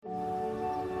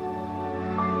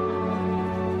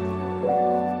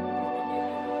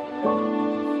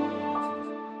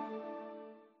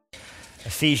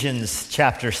Ephesians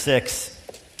chapter 6,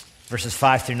 verses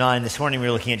 5 through 9. This morning we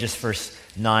were looking at just verse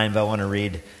 9, but I want to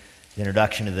read the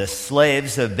introduction to this.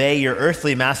 Slaves, obey your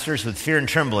earthly masters with fear and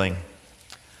trembling,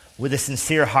 with a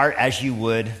sincere heart as you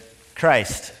would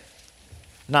Christ.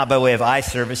 Not by way of eye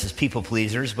service as people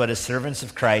pleasers, but as servants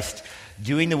of Christ,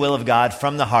 doing the will of God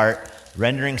from the heart,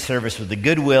 rendering service with a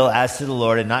good will as to the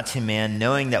Lord and not to man,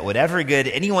 knowing that whatever good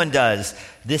anyone does,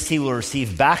 this he will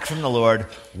receive back from the Lord,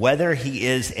 whether he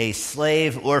is a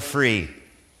slave or free.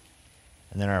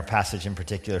 And then our passage in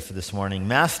particular for this morning.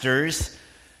 Masters,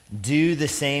 do the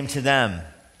same to them.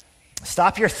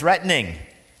 Stop your threatening,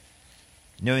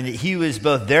 knowing that he who is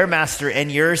both their master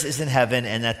and yours is in heaven,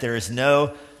 and that there is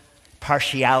no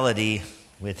partiality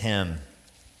with him.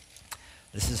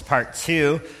 This is part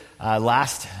 2.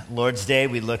 Last Lord's Day,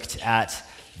 we looked at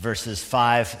verses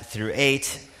 5 through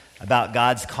 8 about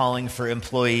God's calling for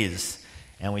employees.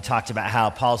 And we talked about how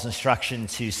Paul's instruction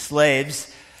to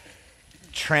slaves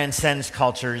transcends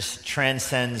cultures,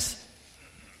 transcends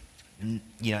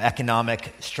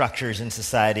economic structures in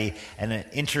society, and it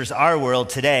enters our world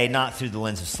today, not through the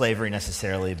lens of slavery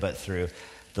necessarily, but through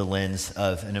the lens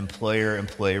of an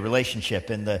employer-employee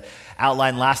relationship. And the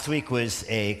outline last week was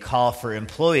a call for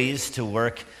employees to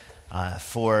work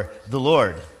for the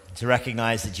Lord, to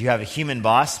recognize that you have a human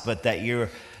boss, but that you're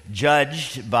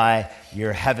judged by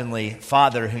your heavenly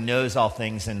Father who knows all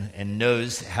things and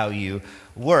knows how you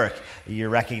work. You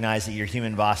recognize that your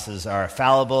human bosses are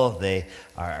fallible, they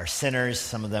are sinners,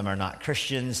 some of them are not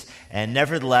Christians, and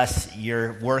nevertheless,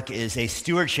 your work is a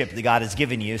stewardship that God has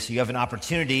given you, so you have an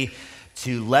opportunity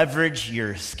to leverage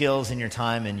your skills and your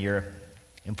time and your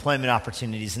employment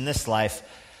opportunities in this life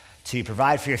to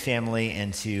provide for your family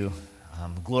and to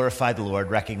glorify the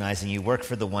Lord, recognizing you work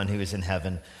for the one who is in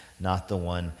heaven, not the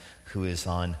one who is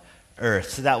on earth.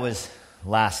 So that was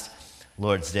last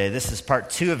Lord's Day. This is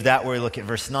part 2 of that, where we look at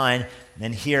verse 9.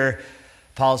 And here,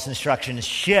 Paul's instructions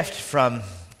shift from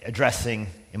addressing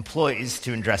employees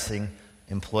to addressing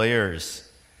employers.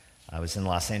 I was in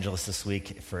Los Angeles this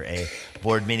week for a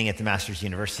board meeting at the Masters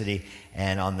University,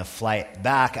 and on the flight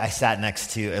back, I sat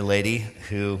next to a lady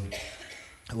who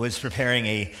was preparing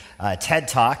a TED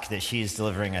Talk that she's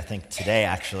delivering, I think, today,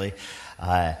 actually.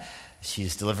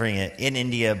 She's delivering it in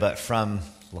India, but from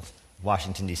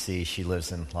Washington, D.C. She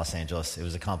lives in Los Angeles. It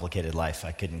was a complicated life.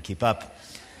 I couldn't keep up.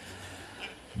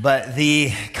 But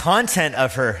the content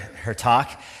of her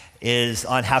talk is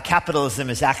on how capitalism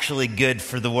is actually good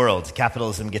for the world.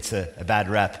 Capitalism gets a bad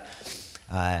rep.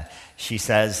 She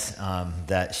says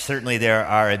that certainly there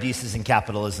are abuses in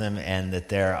capitalism and that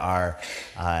there are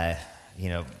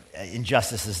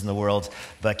injustices in the world,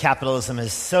 but capitalism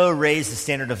has so raised the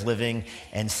standard of living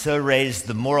and so raised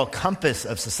the moral compass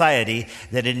of society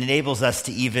that it enables us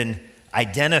to even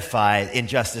identify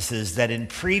injustices that in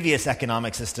previous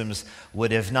economic systems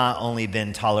would have not only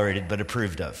been tolerated but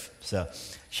approved of. So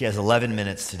she has 11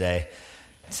 minutes today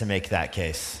to make that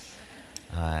case.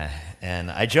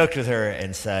 And I joked with her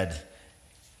and said,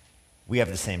 we have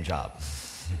the same job.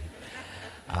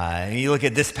 And you look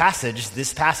at this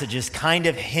passage is kind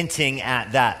of hinting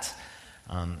at that.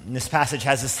 This passage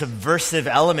has a subversive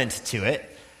element to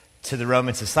it, to the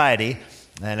Roman society,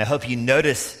 and I hope you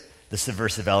notice the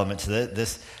subversive element to it.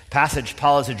 This passage,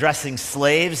 Paul is addressing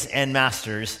slaves and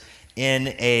masters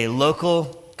in a local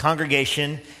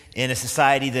congregation in a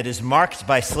society that is marked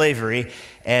by slavery,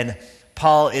 and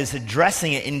Paul is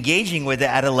addressing it, engaging with it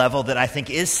at a level that I think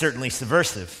is certainly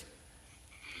subversive.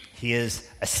 He is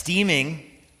esteeming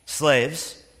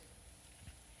slaves.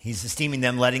 He's esteeming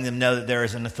them, letting them know that there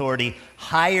is an authority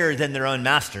higher than their own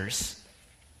masters,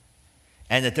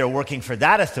 and that they're working for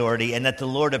that authority, and that the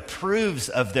Lord approves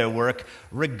of their work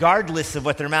regardless of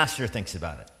what their master thinks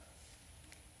about it.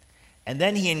 And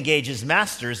then he engages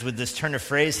masters with this turn of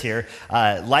phrase here,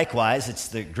 likewise. It's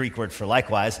the Greek word for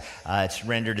likewise. It's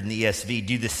rendered in the ESV,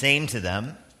 do the same to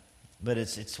them, but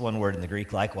it's one word in the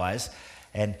Greek, likewise.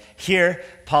 And here,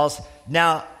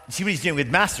 now, see what he's doing with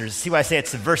masters. See why I say it's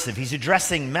subversive. He's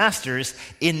addressing masters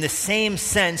in the same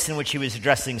sense in which he was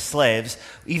addressing slaves.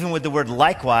 Even with the word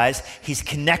likewise, he's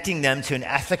connecting them to an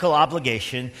ethical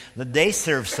obligation that they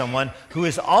serve someone who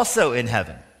is also in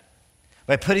heaven.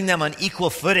 By putting them on equal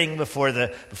footing before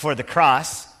the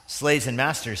cross, slaves and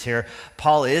masters here,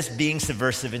 Paul is being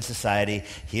subversive in society.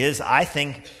 He is, I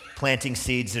think, planting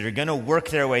seeds that are going to work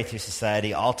their way through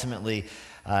society, ultimately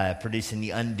producing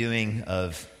the undoing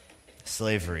of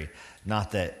slavery.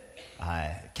 Not that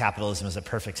capitalism is a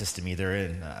perfect system either,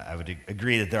 and I would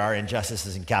agree that there are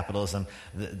injustices in capitalism,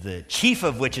 the chief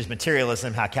of which is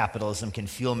materialism, how capitalism can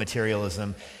fuel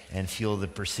materialism and fuel the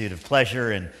pursuit of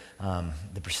pleasure and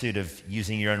the pursuit of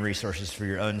using your own resources for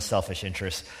your own selfish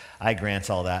interests. I grant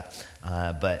all that.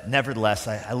 But nevertheless,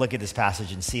 I look at this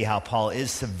passage and see how Paul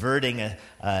is subverting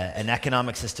an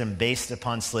economic system based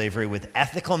upon slavery with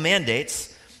ethical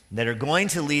mandates that are going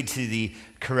to lead to the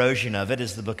corrosion of it,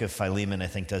 as the book of Philemon, I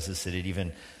think, does this at an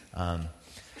even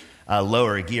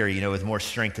lower gear. With more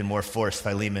strength and more force,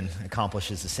 Philemon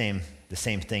accomplishes the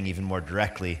same thing even more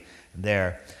directly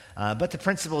there. But the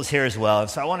principle is here as well. And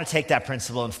so I want to take that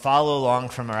principle and follow along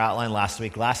from our outline last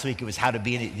week. Last week it was how to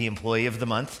be the employee of the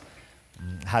month,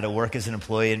 how to work as an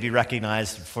employee and be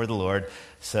recognized for the Lord.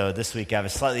 So this week I have a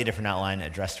slightly different outline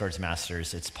addressed towards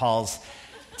masters. It's Paul's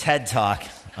TED Talk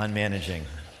on managing.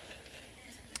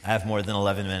 I have more than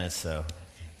 11 minutes, so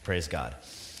praise God.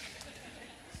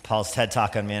 Paul's TED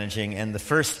Talk on managing. And the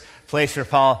first place where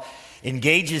Paul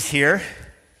engages here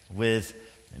with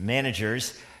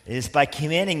managers is by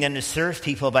commanding them to serve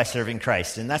people by serving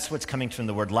Christ. And that's what's coming from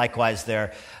the word likewise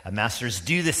there. Masters,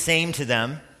 do the same to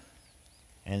them.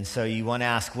 And so you want to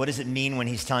ask, what does it mean when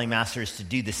he's telling masters to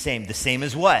do the same? The same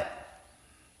as what?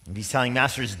 If he's telling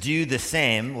masters do the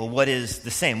same, well, what is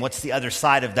the same? What's the other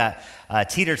side of that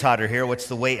teeter-totter here? What's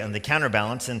the weight and the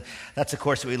counterbalance? And that's, of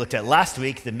course, what we looked at last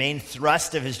week. The main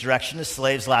thrust of his direction to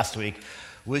slaves last week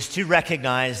was to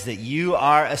recognize that you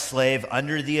are a slave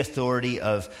under the authority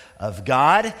of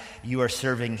God. You are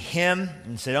serving him.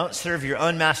 And so don't serve your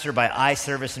own master by eye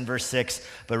service in verse 6,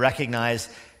 but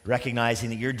recognizing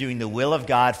that you're doing the will of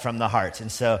God from the heart.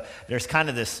 And so there's kind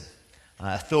of this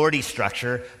authority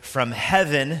structure from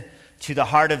heaven to the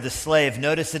heart of the slave.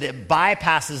 Notice that it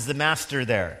bypasses the master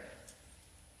there.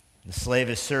 The slave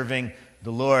is serving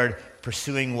the Lord,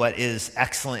 pursuing what is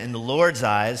excellent in the Lord's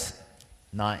eyes,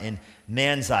 not in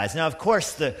man's eyes. Now, of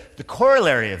course, the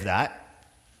corollary of that,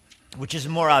 which is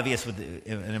more obvious with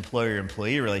an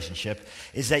employer-employee relationship,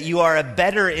 is that you are a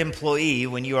better employee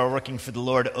when you are working for the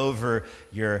Lord over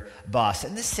your boss.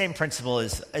 And this same principle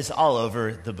is all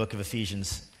over the book of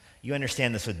Ephesians. You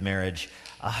understand this with marriage.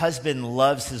 A husband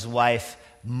loves his wife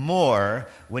more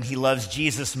when he loves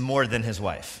Jesus more than his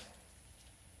wife.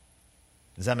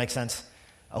 Does that make sense?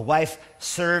 A wife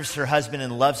serves her husband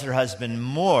and loves her husband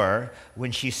more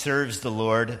when she serves the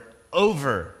Lord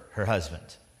over her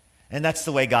husband. And that's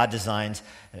the way God designed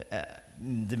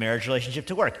the marriage relationship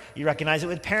to work. You recognize it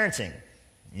with parenting.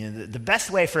 The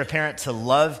best way for a parent to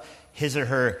love his or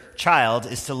her child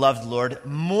is to love the Lord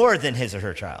more than his or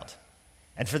her child.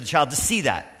 And for the child to see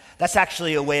that. That's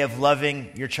actually a way of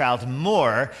loving your child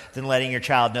more than letting your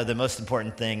child know the most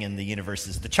important thing in the universe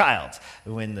is the child.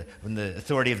 When the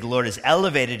authority of the Lord is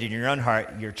elevated in your own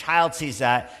heart, your child sees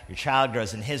that. Your child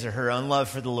grows in his or her own love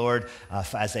for the Lord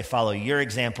as they follow your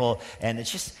example. And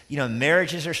it's just,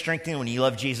 marriages are strengthened when you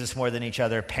love Jesus more than each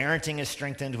other. Parenting is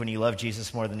strengthened when you love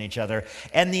Jesus more than each other.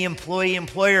 And the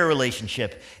employee-employer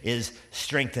relationship is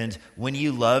strengthened when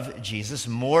you love Jesus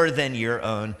more than your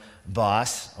own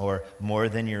boss or more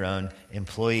than your own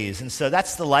employees. And so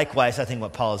that's the likewise, I think,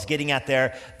 what Paul is getting at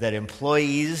there, that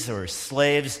employees or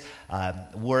slaves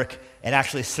work and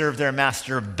actually serve their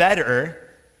master better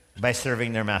by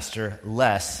serving their master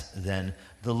less than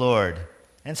the Lord.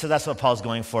 And so that's what Paul's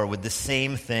going for with the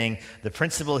same thing. The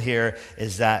principle here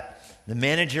is that the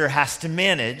manager has to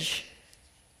manage,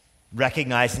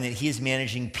 recognizing that he is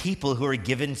managing people who are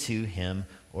given to him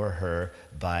or her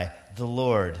by the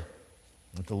Lord.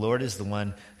 That the Lord is the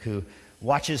one who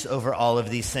watches over all of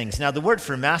these things. Now, the word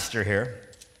for master here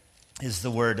is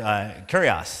the word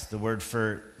kurios, the word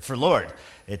for Lord.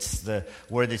 It's the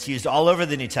word that's used all over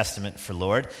the New Testament for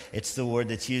Lord. It's the word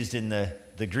that's used in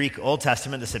the Greek Old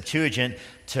Testament, the Septuagint,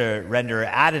 to render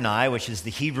Adonai, which is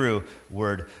the Hebrew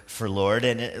word for Lord.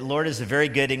 And Lord is a very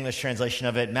good English translation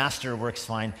of it. Master works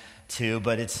fine too,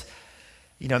 but it's,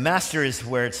 master is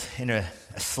where it's in a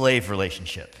slave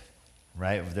relationship.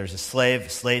 Right? If there's a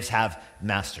slave, slaves have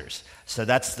masters. So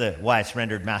that's why it's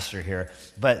rendered master here.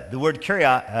 But the word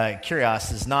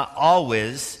kurios is not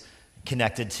always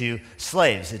connected to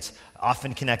slaves. It's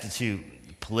often connected to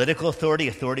political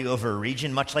authority over a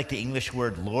region, much like the English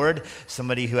word Lord.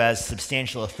 Somebody who has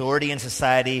substantial authority in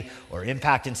society or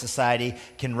impact in society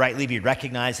can rightly be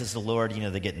recognized as the Lord.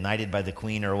 They get knighted by the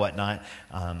queen or whatnot.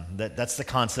 That's the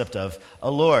concept of a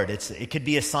Lord. It could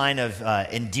be a sign of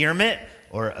endearment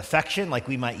or affection, like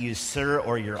we might use sir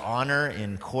or your honor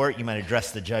in court. You might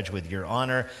address the judge with your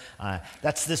honor.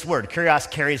 That's this word. Kurios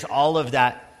carries all of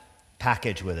that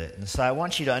package with it. And so I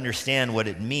want you to understand what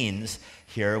it means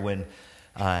here when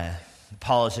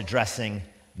Paul is addressing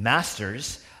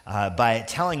masters by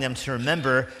telling them to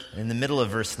remember, in the middle of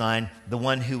verse 9, the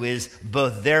one who is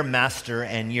both their master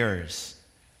and yours.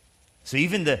 So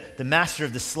even the master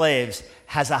of the slaves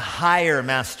has a higher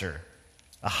master,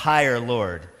 a higher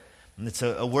Lord. And it's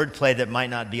a wordplay that might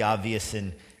not be obvious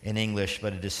in English,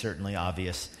 but it is certainly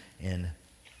obvious in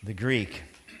the Greek.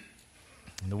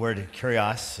 And the word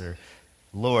kurios, or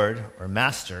Lord, or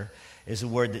master, is a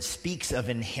word that speaks of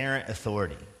inherent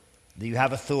authority. That you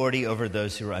have authority over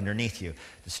those who are underneath you.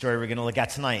 The story we're going to look at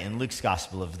tonight in Luke's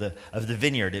gospel of the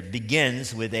vineyard. It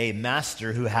begins with a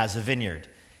master who has a vineyard.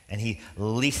 And he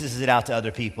leases it out to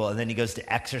other people, and then he goes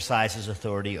to exercise his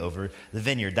authority over the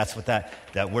vineyard. That's what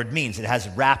that word means. It has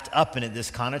wrapped up in it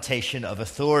this connotation of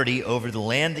authority over the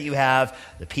land that you have,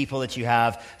 the people that you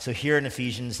have. So here in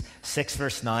Ephesians 6,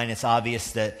 verse 9, it's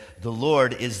obvious that the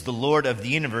Lord is the Lord of the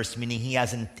universe, meaning he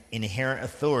has an inherent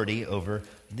authority over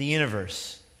the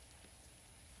universe.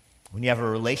 When you have a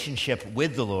relationship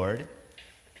with the Lord,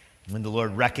 when the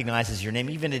Lord recognizes your name,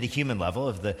 even at a human level,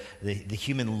 of the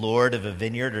human lord of a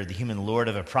vineyard or the human lord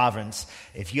of a province,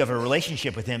 if you have a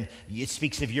relationship with him, it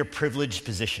speaks of your privileged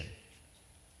position.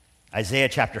 Isaiah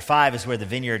chapter 5 is where the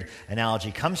vineyard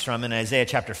analogy comes from. In Isaiah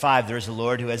chapter 5, there is a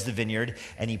Lord who has the vineyard,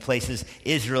 and he places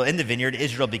Israel in the vineyard.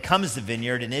 Israel becomes the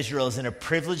vineyard, and Israel is in a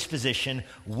privileged position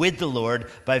with the Lord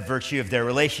by virtue of their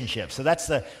relationship. So that's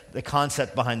the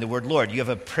concept behind the word Lord. You have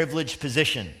a privileged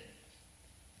position.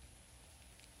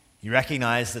 You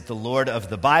recognize that the Lord of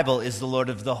the Bible is the Lord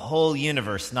of the whole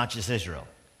universe, not just Israel.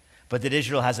 But that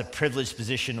Israel has a privileged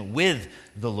position with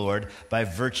the Lord by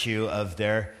virtue of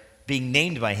their being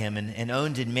named by him and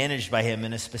owned and managed by him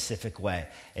in a specific way.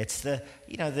 It's the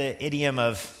idiom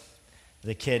of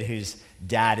the kid whose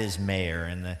dad is mayor,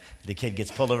 and the kid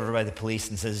gets pulled over by the police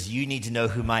and says, "You need to know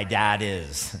who my dad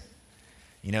is."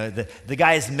 The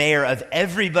guy is mayor of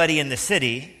everybody in the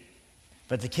city,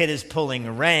 but the kid is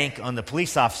pulling rank on the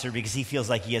police officer because he feels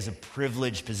like he has a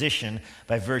privileged position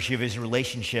by virtue of his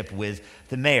relationship with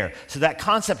the mayor. So that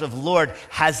concept of Lord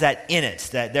has that in it,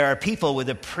 that there are people with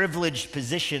a privileged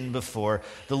position before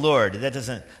the Lord. That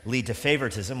doesn't lead to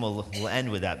favoritism. We'll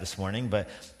end with that this morning, but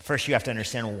first you have to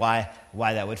understand why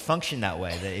that would function that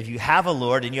way. That if you have a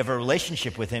Lord and you have a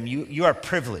relationship with him, you are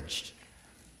privileged.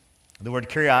 The word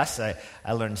kurios,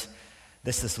 I learned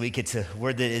this week. It's a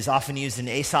word that is often used in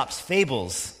Aesop's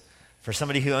fables for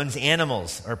somebody who owns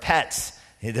animals or pets.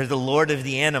 They're the lord of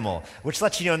the animal, which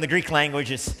lets you know in the Greek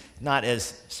language it's not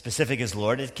as specific as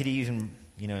Lord. It could even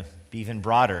be even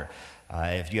broader.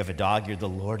 If you have a dog, you're the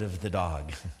lord of the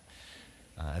dog.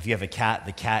 If you have a cat,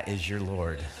 the cat is your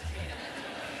lord.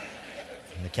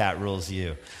 And the cat rules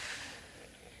you.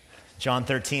 John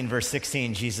 13, verse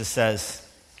 16, Jesus says,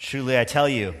 "Truly I tell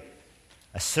you,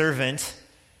 a servant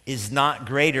is not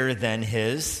greater than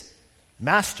his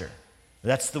master."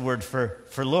 That's the word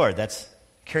for Lord. That's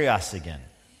kurios again.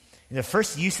 The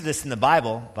first use of this in the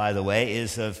Bible, by the way,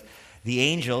 is of the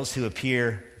angels who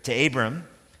appear to Abram.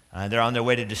 They're on their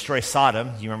way to destroy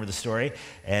Sodom. You remember the story?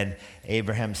 And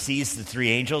Abraham sees the three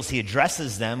angels. He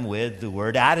addresses them with the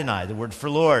word Adonai, the word for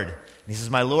Lord. And he says,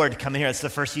 "My Lord, come in here." That's the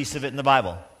first use of it in the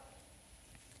Bible.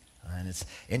 And it's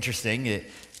interesting.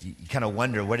 You kind of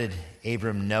wonder, what did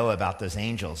Abram know about those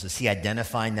angels? Is he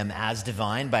identifying them as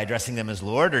divine by addressing them as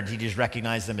Lord, or did he just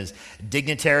recognize them as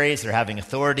dignitaries or having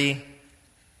authority?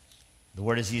 The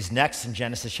word is used next in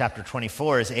Genesis chapter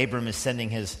 24 as Abram is sending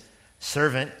his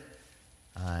servant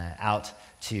out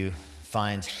to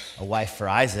find a wife for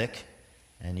Isaac.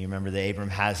 And you remember that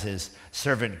Abram has his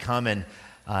servant come and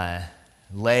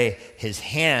lay his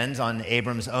hands on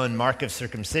Abram's own mark of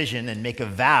circumcision and make a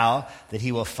vow that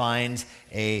he will find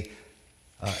a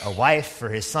wife for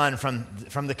his son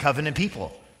from the covenant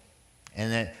people.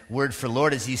 And that word for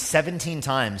Lord is used 17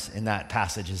 times in that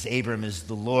passage, as Abram is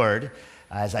the Lord,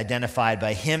 as identified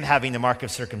by him having the mark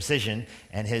of circumcision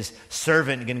and his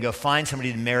servant going to go find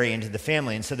somebody to marry into the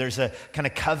family. And so there's a kind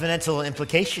of covenantal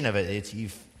implication of it. You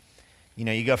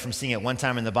go from seeing it one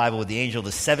time in the Bible with the angel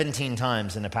to 17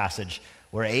 times in a passage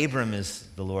where Abram is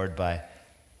the Lord by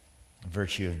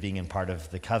virtue of being in part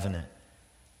of the covenant.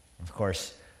 Of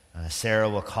course, Sarah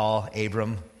will call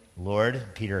Abram Lord.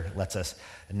 Peter lets us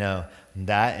know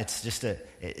that.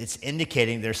 It's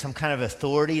indicating there's some kind of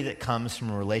authority that comes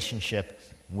from a relationship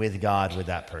with God, with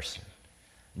that person.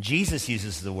 Jesus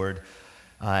uses the word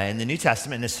in the New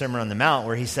Testament in the Sermon on the Mount,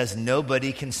 where he says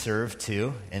nobody can serve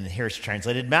two, and here it's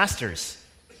translated, masters.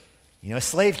 A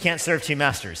slave can't serve two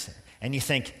masters. And you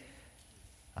think,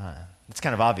 it's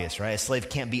kind of obvious, right? A slave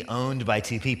can't be owned by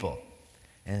two people.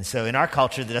 And so in our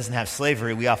culture that doesn't have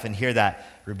slavery, we often hear that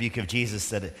rebuke of Jesus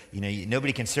that,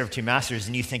 nobody can serve two masters,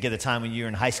 and you think of the time when you were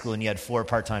in high school and you had 4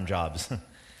 part-time jobs.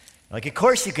 Like, of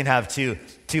course you can have two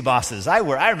bosses. I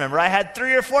remember I had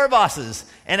 3 or 4 bosses,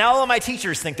 and all of my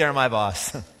teachers think they're my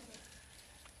boss.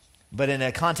 But in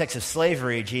a context of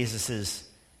slavery, Jesus'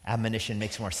 admonition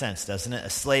makes more sense, doesn't it? A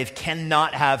slave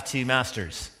cannot have 2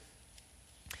 masters.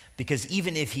 Because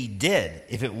even if he did,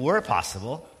 if it were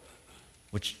possible,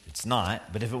 which it's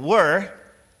not, but if it were,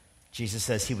 Jesus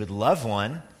says he would love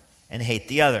one and hate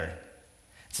the other.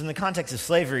 So in the context of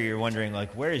slavery, you're wondering,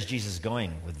 like, where is Jesus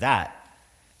going with that?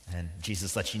 And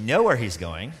Jesus lets you know where he's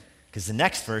going, because the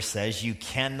next verse says you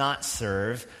cannot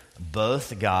serve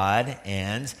both God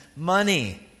and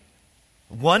money.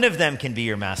 One of them can be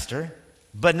your master,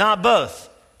 but not both.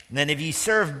 And then if you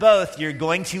serve both, you're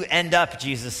going to end up,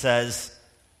 Jesus says,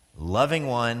 loving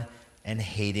one and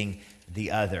hating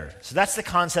the other. So that's the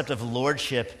concept of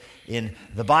lordship in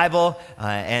the Bible.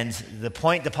 And the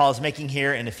point that Paul is making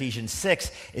here in Ephesians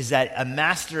 6 is that a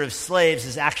master of slaves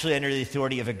is actually under the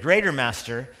authority of a greater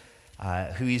master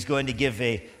who he's going to give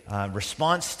a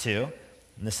response to.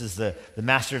 And this is the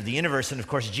master of the universe. And of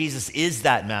course, Jesus is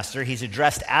that master. He's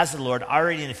addressed as the Lord.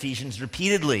 Already in Ephesians,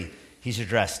 repeatedly, he's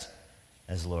addressed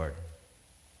as Lord.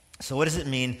 So what does it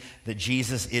mean that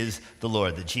Jesus is the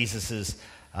Lord? That Jesus is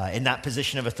in that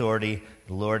position of authority,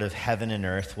 the Lord of heaven and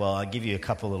earth? Well, I'll give you a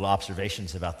couple little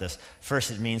observations about this.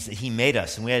 First, it means that he made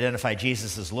us. And we identify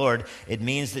Jesus as Lord. It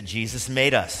means that Jesus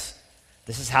made us.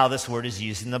 This is how this word is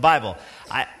used in the Bible.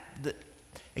 The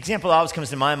example that always comes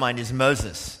to my mind is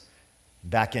Moses.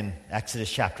 Back in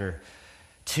Exodus chapter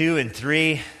 2 and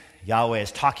 3, Yahweh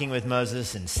is talking with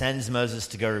Moses and sends Moses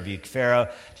to go rebuke Pharaoh.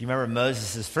 Do you remember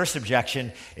Moses' first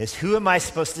objection is, who am I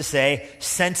supposed to say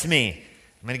sent me?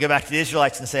 I'm going to go back to the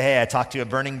Israelites and say, hey, I talked to a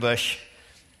burning bush,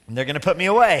 and they're going to put me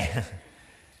away.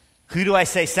 Who do I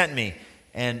say sent me?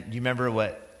 And you remember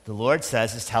what the Lord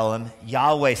says is, tell him,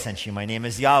 Yahweh sent you. My name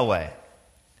is Yahweh.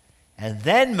 And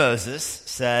then Moses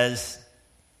says,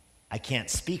 I can't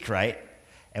speak right.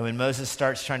 And when Moses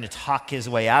starts trying to talk his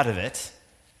way out of it,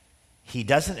 he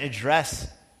doesn't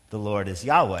address the Lord as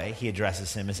Yahweh. He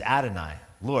addresses him as Adonai,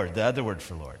 Lord, the other word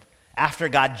for Lord. After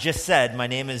God just said, my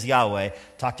name is Yahweh,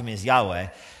 talk to me as Yahweh,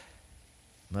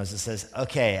 Moses says,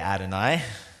 okay, Adonai,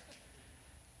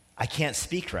 I can't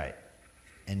speak right.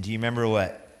 And do you remember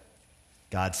what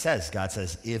God says? God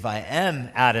says, if I am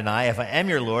Adonai, if I am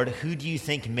your Lord, who do you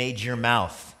think made your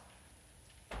mouth?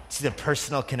 See the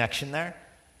personal connection there?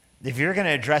 If you're going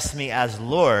to address me as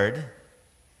Lord,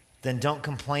 then don't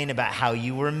complain about how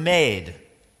you were made.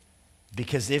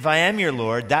 Because if I am your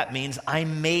Lord, that means I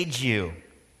made you.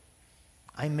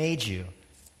 I made you.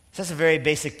 So that's a very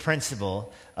basic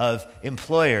principle of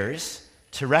employers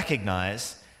to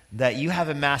recognize that you have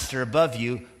a master above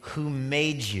you who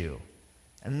made you.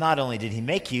 And not only did he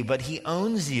make you, but he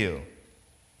owns you.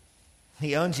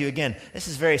 He owns you. Again, this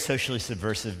is very socially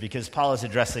subversive because Paul is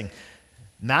addressing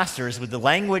masters with the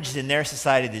language in their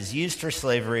society that is used for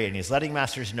slavery, and he's letting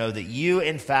masters know that you,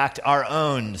 in fact, are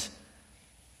owned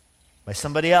by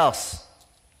somebody else.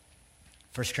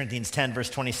 1 Corinthians 10, verse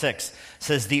 26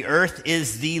 says, the earth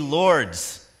is the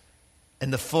Lord's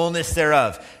and the fullness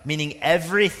thereof, meaning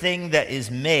everything that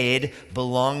is made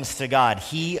belongs to God.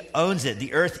 He owns it.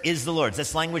 The earth is the Lord's.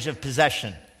 That's language of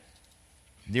possession.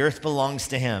 The earth belongs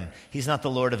to him. He's not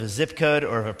the Lord of a zip code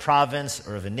or of a province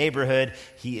or of a neighborhood.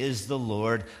 He is the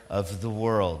Lord of the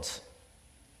world.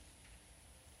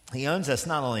 He owns us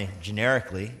not only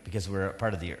generically because we're a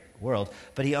part of the world,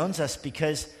 but he owns us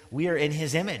because we are in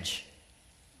his image.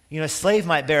 You know, a slave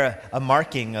might bear a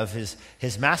marking of his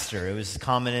master. It was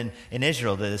common in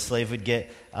Israel that a slave would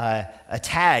get a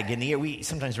tag in the ear. We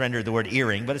sometimes render the word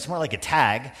earring, but it's more like a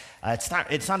tag. It's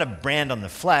not a brand on the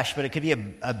flesh, but it could be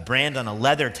a brand on a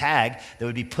leather tag that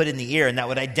would be put in the ear, and that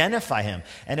would identify him.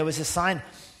 And it was a sign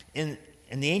in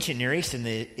the ancient Near East, in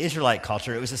the Israelite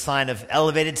culture, it was a sign of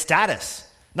elevated status.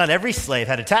 Not every slave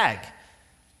had a tag.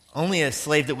 Only a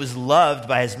slave that was loved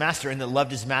by his master and that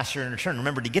loved his master in return.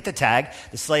 Remember, to get the tag,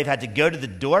 the slave had to go to the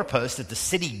doorpost at the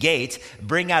city gate,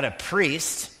 bring out a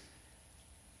priest,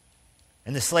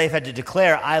 and the slave had to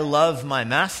declare, I love my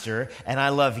master and I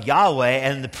love Yahweh,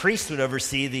 and the priest would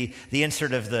oversee the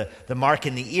insert of the mark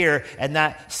in the ear, and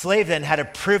that slave then had a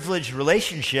privileged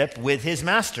relationship with his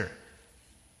master.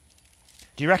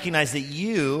 Do you recognize that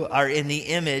you are in the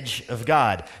image of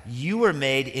God? You were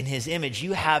made in his image.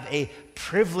 You have a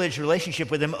privileged relationship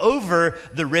with him over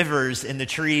the rivers and the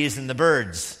trees and the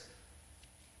birds.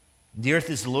 The earth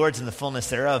is the Lord's and the fullness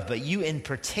thereof, but you in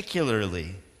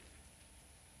particularly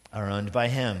are owned by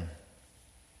him.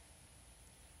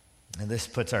 And this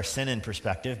puts our sin in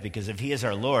perspective, because if he is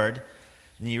our Lord,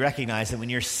 then you recognize that when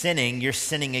you're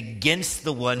sinning against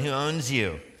the one who owns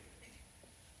you.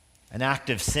 An act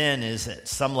of sin is at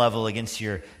some level against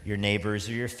your neighbors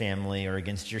or your family or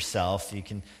against yourself. You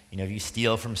can, if you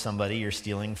steal from somebody, you're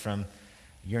stealing from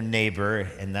your neighbor,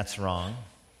 and that's wrong.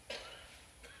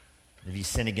 If you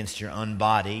sin against your own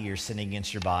body, you're sinning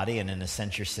against your body, and in a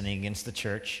sense, you're sinning against the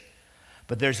church.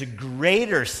 But there's a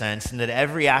greater sense in that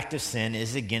every act of sin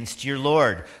is against your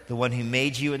Lord, the one who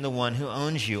made you and the one who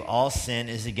owns you. All sin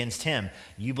is against him.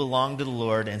 You belong to the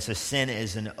Lord, and so sin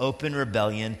is an open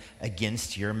rebellion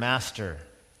against your master.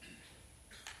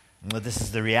 Well, this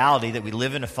is the reality that we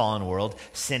live in a fallen world.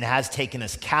 Sin has taken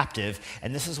us captive,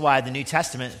 and this is why the New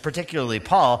Testament, particularly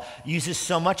Paul, uses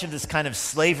so much of this kind of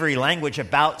slavery language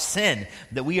about sin,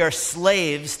 that we are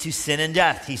slaves to sin and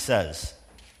death, he says.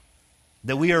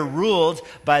 That we are ruled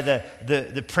by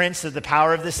the prince of the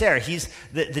power of this air.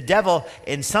 The devil,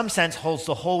 in some sense, holds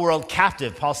the whole world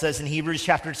captive. Paul says in Hebrews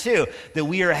chapter 2 that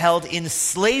we are held in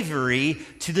slavery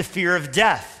to the fear of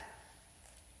death.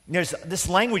 This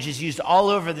language is used all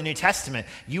over the New Testament.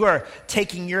 You are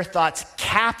taking your thoughts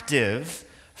captive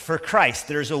for Christ.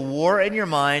 There's a war in your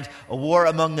mind, a war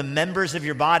among the members of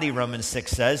your body, Romans 6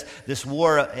 says. This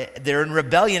war, they're in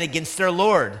rebellion against their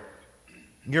Lord.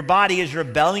 Your body is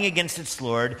rebelling against its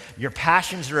Lord. Your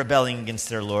passions are rebelling against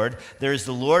their Lord. There is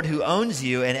the Lord who owns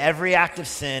you, and every act of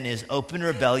sin is open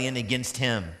rebellion against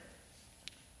him.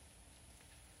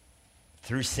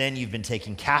 Through sin, you've been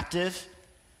taken captive.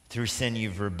 Through sin,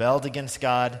 you've rebelled against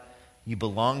God. You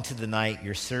belong to the night.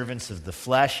 You're servants of the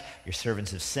flesh. You're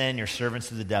servants of sin. You're servants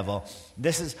of the devil.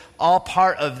 This is all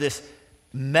part of this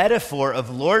metaphor of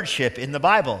lordship in the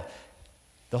Bible.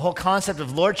 The whole concept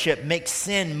of lordship makes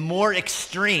sin more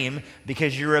extreme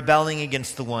because you're rebelling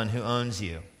against the one who owns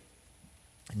you.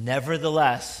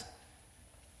 Nevertheless,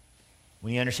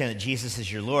 when you understand that Jesus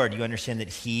is your Lord, you understand that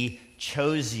he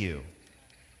chose you.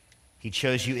 He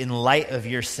chose you in light of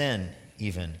your sin,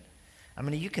 even.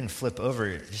 You can flip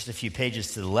over just a few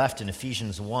pages to the left in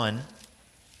Ephesians 1,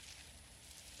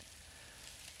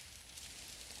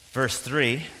 verse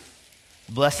 3.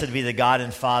 Blessed be the God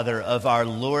and Father of our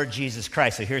Lord Jesus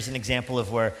Christ. So here's an example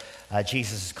of where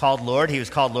Jesus is called Lord. He was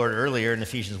called Lord earlier in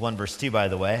Ephesians 1, verse 2, by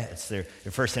the way. It's their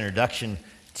first introduction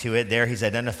to it. There he's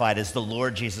identified as the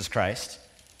Lord Jesus Christ.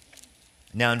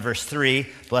 Now in verse 3,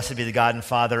 blessed be the God and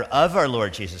Father of our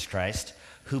Lord Jesus Christ,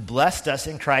 who blessed us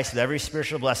in Christ with every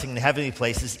spiritual blessing in the heavenly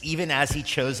places, even as he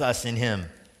chose us in him.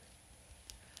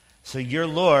 So your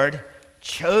Lord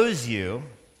chose you.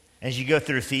 As you go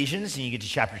through Ephesians and you get to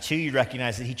chapter 2, you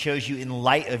recognize that he chose you in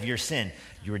light of your sin.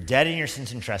 You were dead in your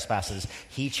sins and trespasses.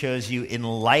 He chose you in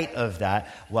light of that.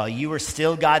 While you were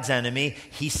still God's enemy,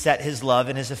 he set his love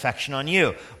and his affection on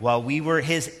you. While we were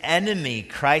his enemy,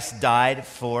 Christ died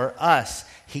for us.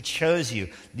 He chose you.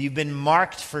 You've been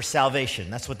marked for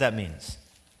salvation. That's what that means.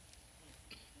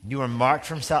 You were marked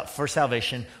for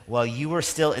salvation while you were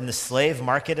still in the slave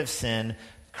market of sin.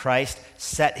 Christ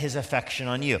set his affection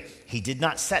on you. He did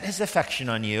not set his affection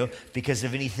on you because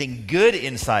of anything good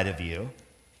inside of you.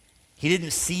 He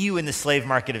didn't see you in the slave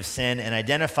market of sin and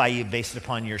identify you based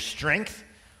upon your strength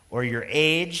or your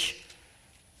age.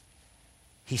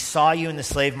 He saw you in the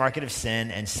slave market of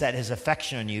sin and set his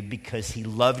affection on you because he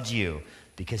loved you,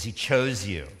 because he chose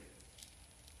you.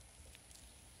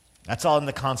 That's all in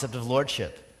the concept of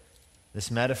lordship, this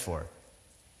metaphor.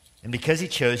 And because he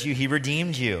chose you, he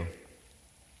redeemed you.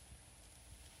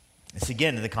 It's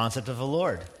again the concept of a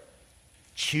Lord.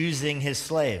 Choosing his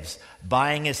slaves,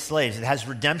 buying his slaves. It has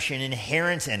redemption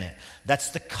inherent in it.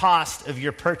 That's the cost of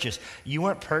your purchase. You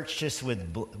weren't purchased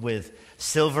with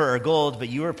silver or gold, but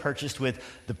you were purchased with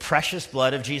the precious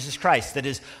blood of Jesus Christ that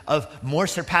is of more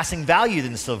surpassing value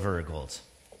than silver or gold.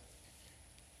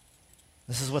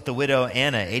 This is what the widow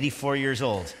Anna, 84 years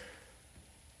old,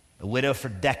 a widow for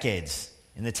decades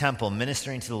in the temple,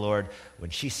 ministering to the Lord, when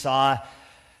she saw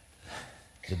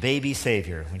the baby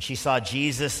Savior, when she saw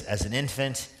Jesus as an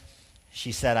infant,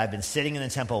 she said, I've been sitting in the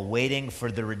temple waiting for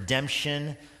the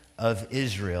redemption of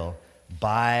Israel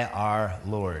by our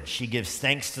Lord. She gives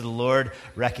thanks to the Lord,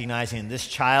 recognizing this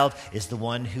child is the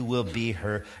one who will be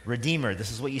her Redeemer.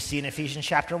 This is what you see in Ephesians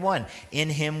chapter 1. In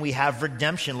him we have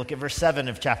redemption. Look at verse 7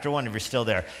 of chapter 1 if you're still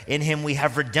there. In him we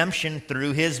have redemption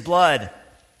through his blood,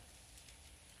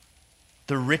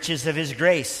 the riches of his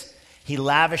grace. He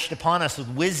lavished upon us with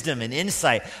wisdom and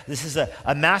insight. This is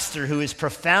a master who is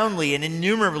profoundly and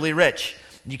innumerably rich.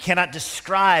 You cannot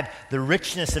describe the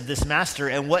richness of this master.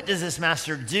 And what does this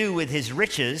master do with his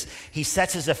riches? He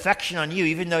sets his affection on you,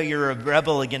 even though you're a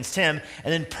rebel against him,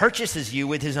 and then purchases you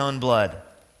with his own blood,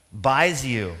 buys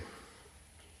you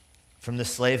from the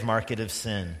slave market of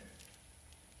sin.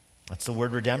 That's the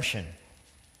word redemption.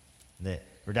 The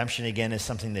redemption, again, is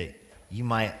something that you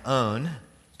might own,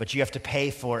 but you have to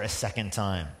pay for a second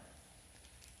time.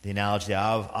 The analogy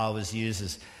I always use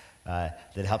is, that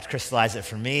helped crystallize it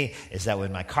for me is that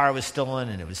when my car was stolen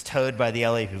and it was towed by the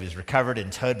LAPD, it was recovered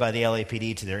and towed by the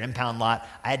LAPD to their impound lot,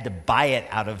 I had to buy it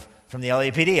from the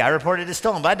LAPD. I reported it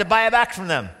stolen, but I had to buy it back from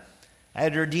them. I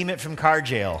had to redeem it from car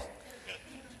jail.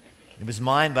 It was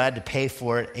mine, but I had to pay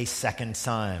for it a second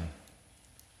time.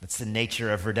 That's the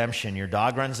nature of redemption. Your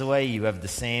dog runs away, you have the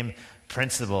same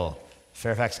principle.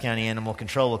 Fairfax County Animal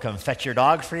Control will come fetch your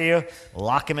dog for you,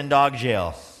 lock him in dog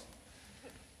jail.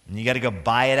 And you got to go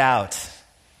buy it out.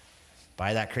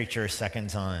 Buy that creature a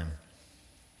second time.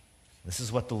 This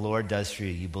is what the Lord does for you.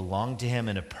 You belong to him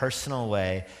in a personal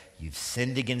way. You've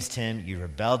sinned against him. You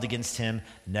rebelled against him.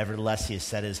 Nevertheless, he has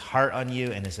set his heart on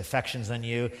you and his affections on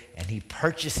you, and he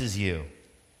purchases you.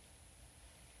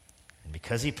 And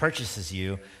because he purchases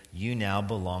you, you now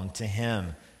belong to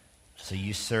him. So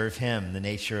you serve him. The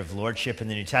nature of lordship in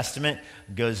the New Testament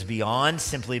goes beyond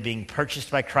simply being purchased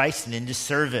by Christ and into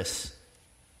service.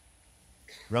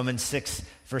 Romans 6,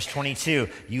 verse 22,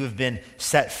 you have been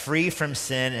set free from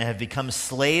sin and have become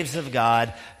slaves of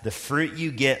God. The fruit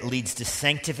you get leads to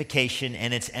sanctification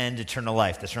and its end, eternal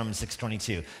life. That's Romans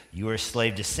 6:22. You are a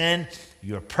slave to sin.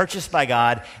 You are purchased by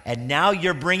God, and now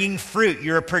you're bringing fruit.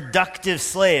 You're a productive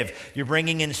slave. You're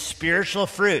bringing in spiritual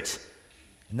fruit.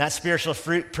 And that spiritual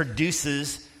fruit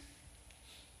produces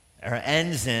or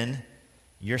ends in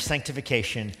your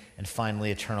sanctification and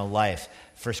finally eternal life.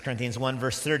 1 Corinthians 1,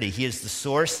 verse 30, he is the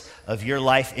source of your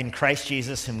life in Christ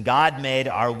Jesus, whom God made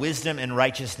our wisdom and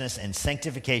righteousness and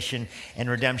sanctification and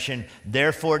redemption.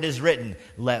 Therefore it is written,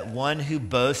 let one who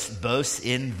boasts, boast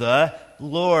in the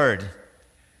Lord. Do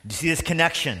you see this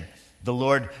connection? The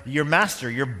Lord, your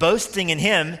master, you're boasting in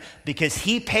him because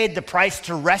he paid the price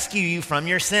to rescue you from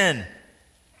your sin.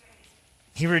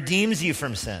 He redeems you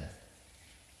from sin,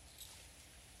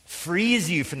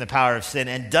 frees you from the power of sin,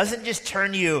 and doesn't just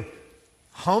turn you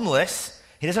homeless.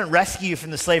 He doesn't rescue you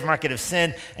from the slave market of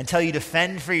sin and tell you to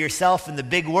fend for yourself in the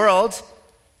big world.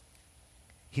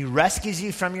 He rescues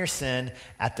you from your sin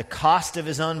at the cost of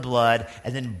his own blood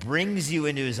and then brings you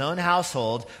into his own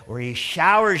household where he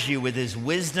showers you with his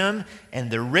wisdom and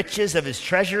the riches of his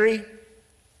treasury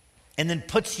and then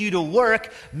puts you to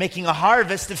work making a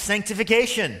harvest of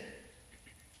sanctification.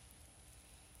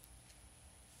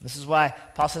 This is why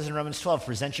Paul says in Romans 12,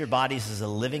 present your bodies as a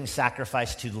living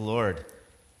sacrifice to the Lord.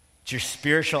 It's your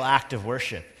spiritual act of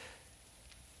worship.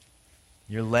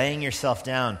 You're laying yourself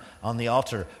down on the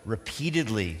altar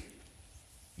repeatedly.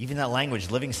 Even that language,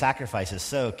 living sacrifice, is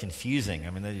so confusing. I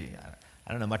mean,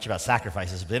 I don't know much about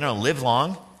sacrifices, but they don't live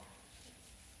long.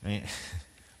 I mean,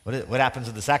 what happens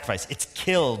with the sacrifice? It's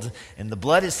killed, and the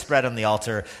blood is spread on the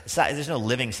altar. There's no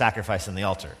living sacrifice on the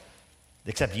altar,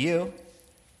 except you.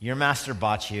 Your master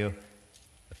bought you,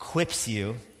 equips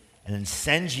you, and then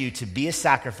sends you to be a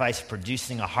sacrifice,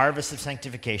 producing a harvest of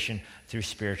sanctification through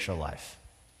spiritual life.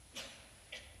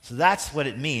 So that's what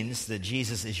it means that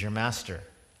Jesus is your master.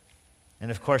 And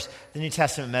of course, the New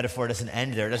Testament metaphor doesn't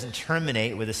end there. It doesn't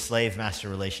terminate with a slave-master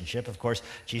relationship. Of course,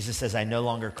 Jesus says, I no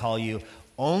longer call you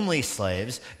only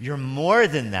slaves. You're more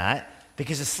than that.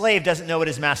 Because a slave doesn't know what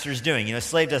his master is doing. You know, a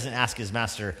slave doesn't ask his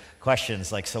master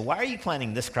questions like, so why are you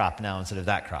planting this crop now instead of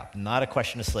that crop? Not a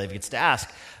question a slave gets to ask.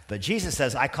 But Jesus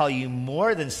says, I call you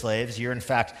more than slaves. You're in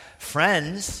fact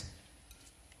friends.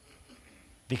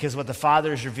 Because what the Father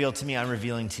has revealed to me, I'm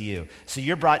revealing to you. So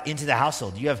you're brought into the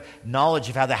household. You have knowledge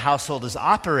of how the household is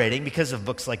operating because of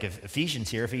books like Ephesians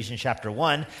here. Ephesians chapter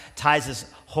 1 ties this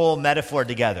whole metaphor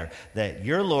together. That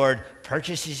your Lord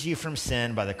purchases you from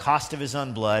sin by the cost of his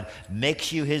own blood,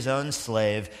 makes you his own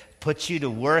slave, puts you to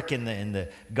work in the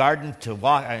garden to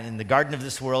walk in the garden of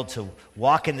this world to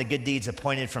walk in the good deeds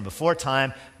appointed from before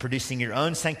time, producing your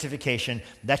own sanctification.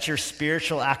 That's your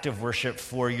spiritual act of worship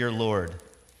for your Lord.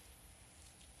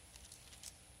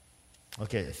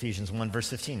 Look at Ephesians 1, verse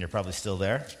 15. You're probably still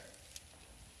there.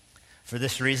 For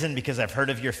this reason, because I've heard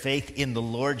of your faith in the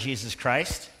Lord Jesus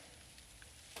Christ.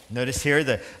 Notice here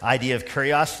the idea of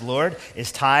kurios, Lord,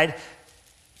 is tied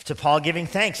to Paul giving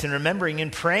thanks and remembering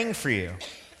and praying for you.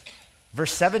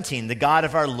 Verse 17, the God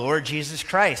of our Lord Jesus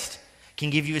Christ can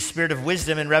give you a spirit of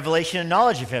wisdom and revelation and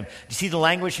knowledge of him. Do you see the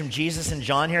language from Jesus and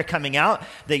John here coming out?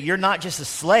 That you're not just a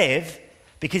slave,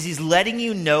 because he's letting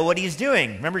you know what he's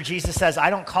doing. Remember, Jesus says, I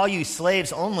don't call you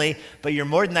slaves only, but you're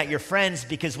more than that, you're friends,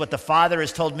 because what the Father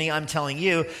has told me, I'm telling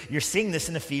you. You're seeing this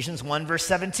in Ephesians 1, verse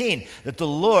 17, that the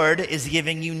Lord is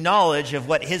giving you knowledge of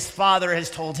what his Father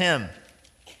has told him.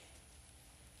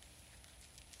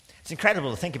 It's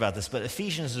incredible to think about this, but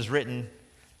Ephesians was written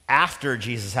after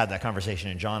Jesus had that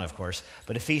conversation in John, of course,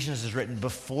 but Ephesians is written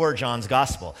before John's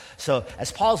gospel. So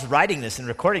as Paul's writing this and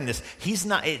recording this, it's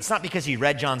not because he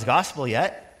read John's gospel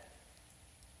yet,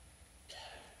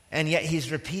 and yet he's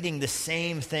repeating the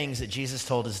same things that Jesus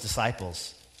told his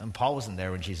disciples. And Paul wasn't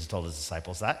there when Jesus told his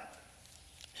disciples that.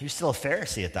 He was still a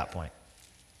Pharisee at that point.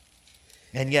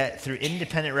 And yet, through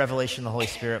independent revelation of the Holy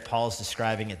Spirit, Paul is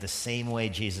describing it the same way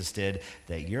Jesus did,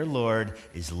 that your Lord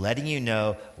is letting you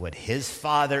know what his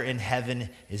Father in heaven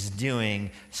is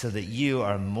doing so that you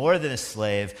are more than a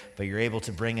slave, but you're able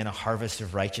to bring in a harvest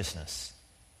of righteousness.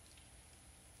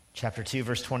 Chapter 2,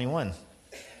 verse 21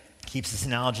 keeps this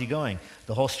analogy going.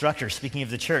 The whole structure, speaking of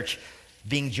the church,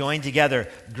 being joined together,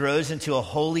 grows into a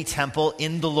holy temple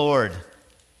in the Lord.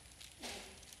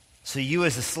 So you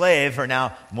as a slave are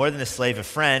now more than a slave, a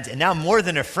friend, and now more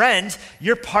than a friend,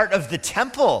 you're part of the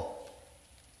temple.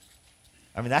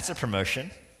 I mean, that's a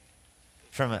promotion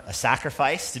from a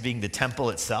sacrifice to being the temple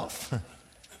itself.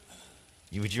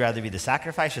 Would you rather be the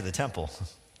sacrifice or the temple? Well,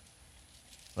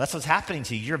 that's what's happening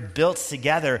to you. You're built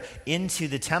together into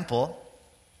the temple.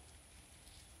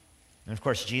 And of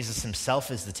course, Jesus himself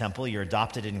is the temple. You're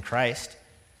adopted in Christ.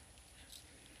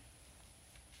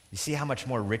 You see how much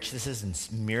more rich this is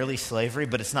than merely slavery,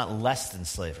 but it's not less than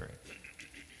slavery.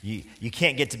 You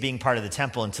can't get to being part of the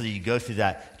temple until you go through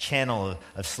that channel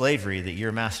of slavery that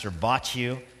your master bought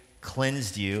you,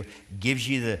 cleansed you, gives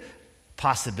you the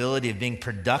possibility of being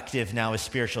productive now with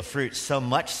spiritual fruit, so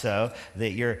much so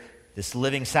that you're this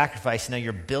living sacrifice. Now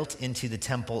you're built into the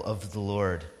temple of the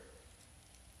Lord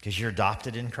because you're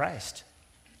adopted in Christ.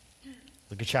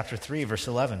 Look at chapter 3, verse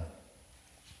 11.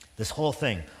 This whole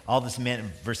thing, all this,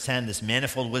 verse 10, this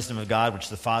manifold wisdom of God, which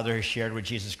the Father has shared with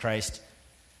Jesus Christ.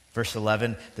 Verse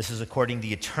 11, this is according to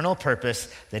the eternal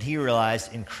purpose that he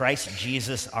realized in Christ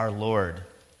Jesus our Lord,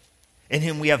 in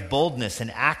whom we have boldness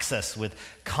and access with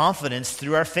confidence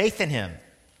through our faith in him.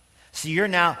 So you're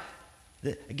now,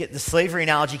 the slavery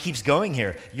analogy keeps going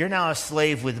here. You're now a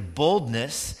slave with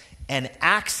boldness and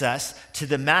access to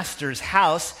the master's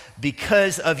house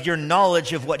because of your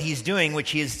knowledge of what he's doing,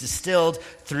 which he has distilled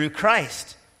through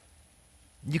Christ.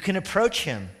 You can approach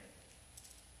him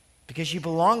because you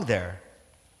belong there.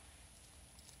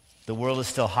 The world is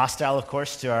still hostile, of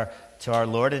course, to our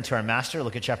Lord and to our master.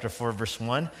 Look at chapter 4, verse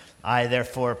 1. I,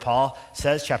 therefore, Paul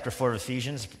says, chapter 4 of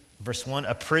Ephesians, verse 1,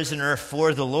 a prisoner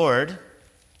for the Lord.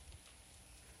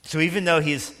 So even though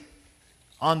he's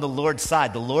on the Lord's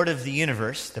side, the Lord of the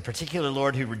universe, the particular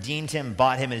Lord who redeemed him,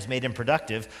 bought him, and has made him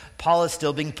productive, Paul is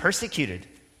still being persecuted.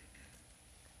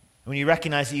 When you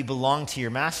recognize that you belong to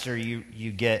your master,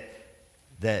 you get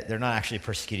that they're not actually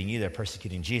persecuting you, they're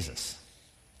persecuting Jesus.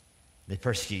 They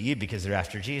persecute you because they're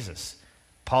after Jesus.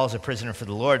 Paul's a prisoner for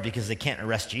the Lord because they can't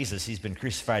arrest Jesus. He's been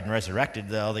crucified and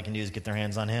resurrected. All they can do is get their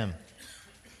hands on him.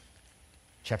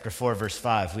 Chapter 4, verse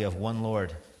 5, we have one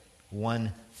Lord,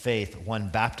 one faith, one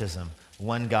baptism,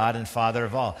 one God and Father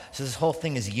of all. So this whole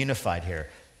thing is unified here.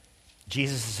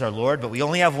 Jesus is our Lord, but we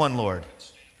only have one Lord.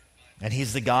 And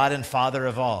he's the God and Father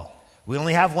of all. We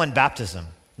only have one baptism,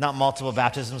 not multiple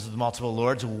baptisms with multiple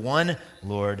Lords. One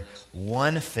Lord,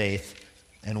 one faith,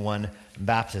 and one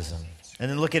baptism.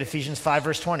 And then look at Ephesians 5,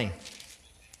 verse 20.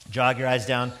 Jog your eyes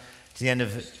down to the end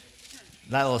of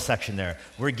that little section there.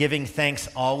 We're giving thanks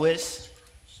always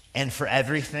and for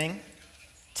everything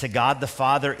to God the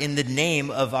Father in the name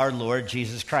of our Lord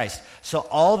Jesus Christ. So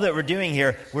all that we're doing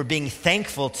here, we're being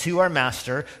thankful to our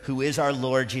Master, who is our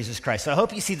Lord Jesus Christ. So I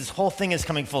hope you see this whole thing is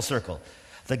coming full circle.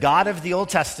 The God of the Old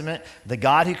Testament, the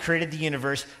God who created the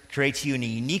universe, creates you in a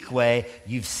unique way.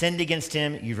 You've sinned against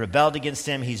him. You've rebelled against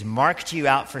him. He's marked you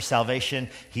out for salvation.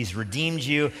 He's redeemed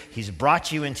you. He's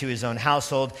brought you into his own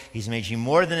household. He's made you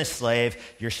more than a slave.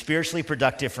 You're spiritually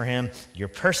productive for him. You're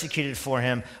persecuted for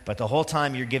him. But the whole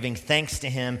time you're giving thanks to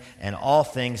him and all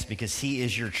things because he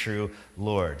is your true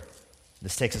Lord.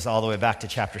 This takes us all the way back to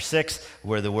chapter 6,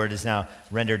 where the word is now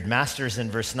rendered masters in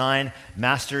verse 9.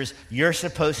 Masters, you're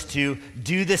supposed to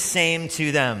do the same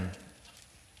to them.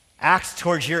 Act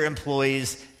towards your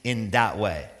employees in that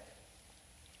way.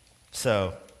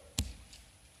 So,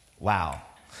 wow.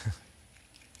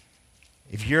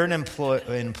 If you're an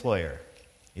employer,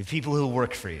 if people who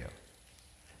work for you,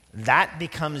 that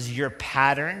becomes your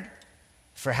pattern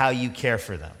for how you care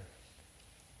for them.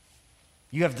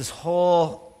 You have this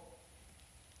whole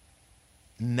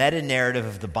meta-narrative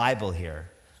of the Bible here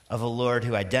of a Lord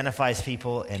who identifies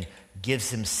people and gives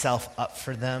himself up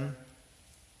for them.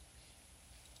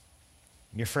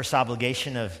 Your first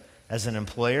obligation as an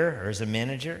employer or as a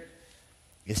manager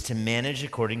is to manage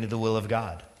according to the will of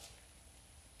God.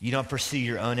 You don't pursue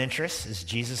your own interests, as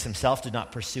Jesus himself did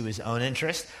not pursue his own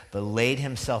interest, but laid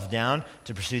himself down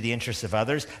to pursue the interests of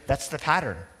others. That's the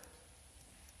pattern.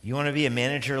 You want to be a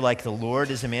manager like the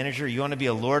Lord is a manager? You want to be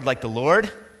a Lord like the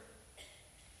Lord?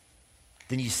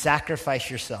 Then you sacrifice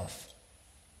yourself,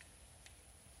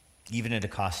 even at a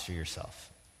cost for yourself.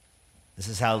 This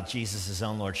is how Jesus'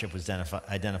 own lordship was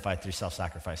identified through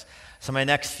self-sacrifice. So my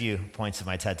next few points of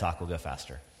my TED Talk will go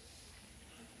faster.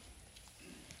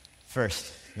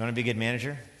 First, you want to be a good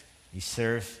manager? You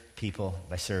serve people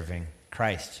by serving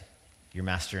Christ, your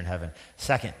master in heaven.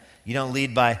 Second, you don't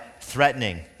lead by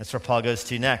threatening. That's where Paul goes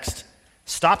to next.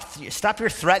 Stop your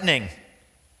threatening.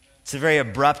 It's a very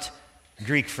abrupt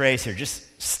Greek phrase here.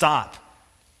 Just stop.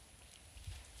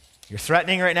 You're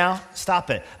threatening right now? Stop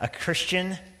it. A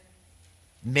Christian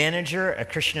manager, a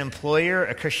Christian employer,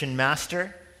 a Christian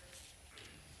master,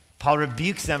 Paul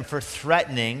rebukes them for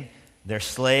threatening their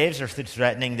slaves or for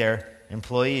threatening their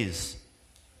employees,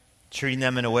 treating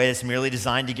them in a way that's merely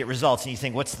designed to get results. And you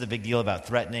think, what's the big deal about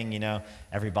threatening? You know,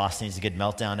 every boss needs a good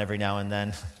meltdown every now and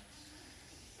then.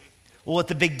 Well, what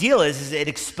the big deal is it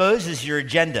exposes your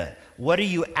agenda. What are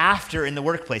you after in the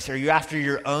workplace? Are you after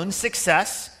your own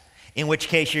success, in which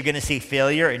case you're going to see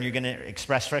failure and you're going to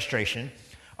express frustration?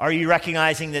 Are you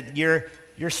recognizing that you're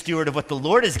steward of what the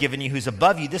Lord has given you, who's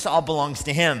above you? This all belongs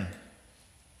to him.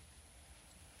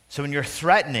 So when you're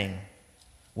threatening,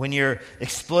 when you're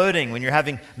exploding, when you're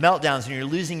having meltdowns, when you're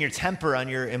losing your temper on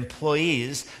your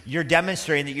employees, you're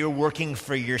demonstrating that you're working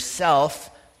for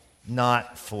yourself,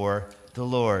 not for the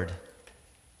Lord.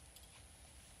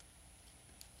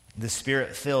 The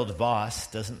Spirit-filled boss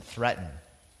doesn't threaten.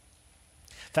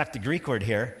 In fact, the Greek word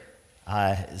here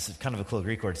is kind of a cool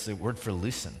Greek word. It's the word for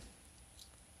loosen.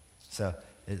 So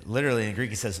literally in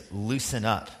Greek it says loosen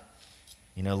up.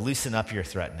 You know, loosen up your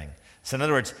threatening. So in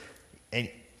other words,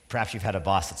 perhaps you've had a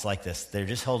boss that's like this. They're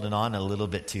just holding on a little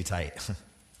bit too tight.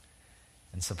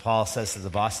 And so Paul says to the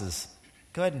bosses,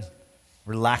 go ahead and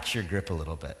relax your grip a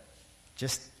little bit.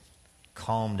 Just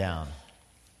calm down.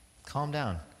 Calm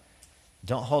down.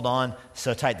 Don't hold on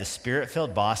so tight. The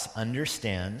Spirit-filled boss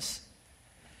understands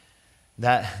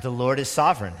that the Lord is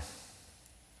sovereign.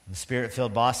 The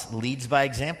Spirit-filled boss leads by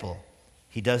example.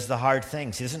 He does the hard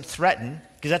things. He doesn't threaten,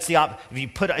 because that's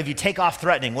if you take off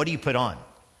threatening, what do you put on?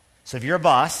 So if you're a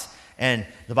boss and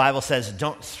the Bible says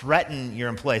don't threaten your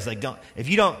employees, like if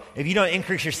you don't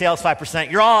increase your sales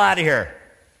 5%, you're all out of here.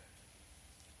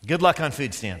 Good luck on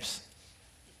food stamps.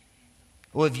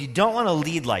 Well, if you don't want to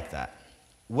lead like that,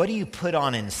 what do you put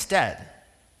on instead?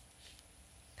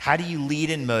 How do you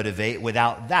lead and motivate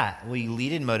without that? Well, you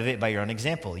lead and motivate by your own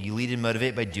example. You lead and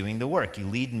motivate by doing the work. You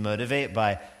lead and motivate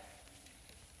by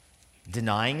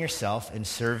denying yourself and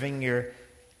serving your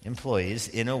employees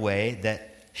in a way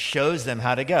that shows them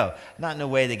how to go. Not in a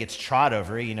way that gets trod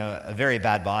over. You know, a very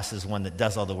bad boss is one that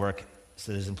does all the work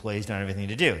so his employees don't have anything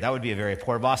to do. That would be a very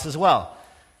poor boss as well,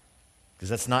 because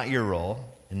that's not your role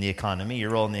in the economy.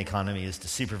 Your role in the economy is to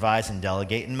supervise and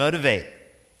delegate and motivate.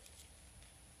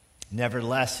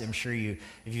 Nevertheless, I'm sure if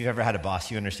you've ever had a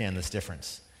boss, you understand this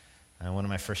difference. One of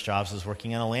my first jobs was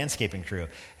working on a landscaping crew,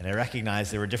 and I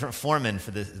recognized there were different foremen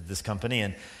for this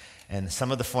company, and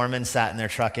some of the foremen sat in their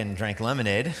truck and drank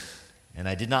lemonade, and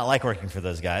I did not like working for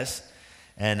those guys.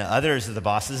 And others of the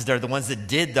bosses, they're the ones that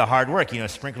did the hard work. You know,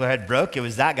 sprinkler head broke. It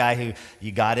was that guy who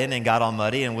you got in and got all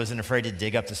muddy and wasn't afraid to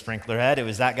dig up the sprinkler head. It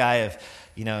was that guy of,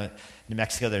 you know, New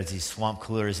Mexico, there's these swamp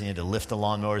coolers, and you had to lift the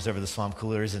lawnmowers over the swamp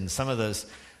coolers, and some of those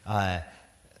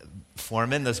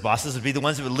foremen, those bosses would be the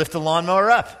ones that would lift the lawnmower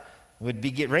up, would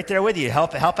be get right there with you,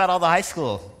 help out all the high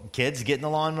school kids getting the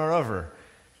lawnmower over.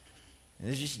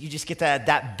 You just get that at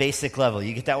that basic level.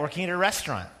 You get that working at a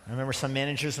restaurant. I remember some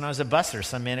managers when I was a busser,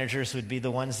 some managers would be the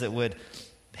ones that would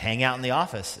hang out in the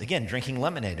office, again, drinking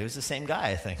lemonade. It was the same guy,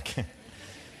 I think.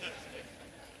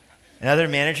 And other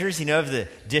managers, you know, if the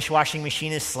dishwashing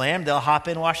machine is slammed, they'll hop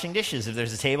in washing dishes. If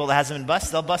there's a table that hasn't been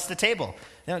busted, they'll bust the table.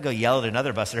 They don't go yell at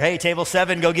another buster, hey, table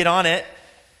 7, go get on it.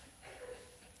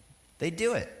 They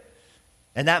do it.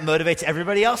 And that motivates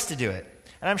everybody else to do it.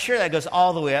 And I'm sure that goes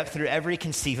all the way up through every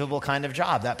conceivable kind of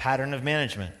job, that pattern of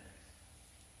management.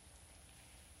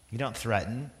 You don't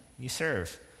threaten, you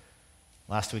serve.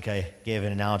 Last week I gave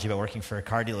an analogy about working for a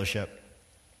car dealership,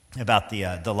 about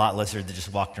the lot lizard that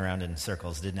just walked around in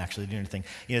circles, didn't actually do anything.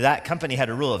 You know, that company had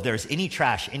a rule: if there was any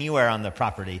trash anywhere on the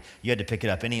property, you had to pick it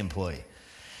up, any employee.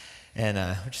 And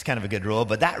which is kind of a good rule,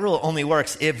 but that rule only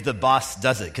works if the boss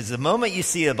does it. Because the moment you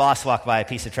see a boss walk by a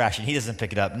piece of trash and he doesn't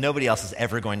pick it up, nobody else is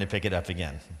ever going to pick it up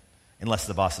again, unless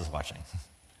the boss is watching.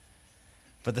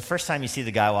 But the first time you see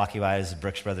the guy walking by in his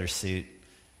Brooks Brothers suit,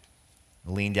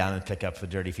 lean down and pick up the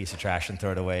dirty piece of trash and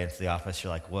throw it away into the office.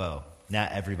 You're like, whoa,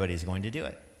 not everybody's going to do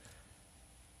it.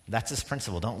 That's this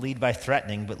principle. Don't lead by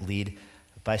threatening, but lead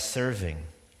by serving.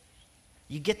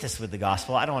 You get this with the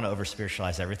gospel. I don't want to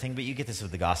over-spiritualize everything, but you get this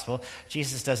with the gospel.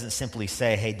 Jesus doesn't simply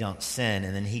say, hey, don't sin,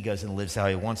 and then he goes and lives how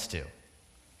he wants to.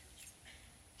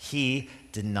 He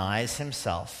denies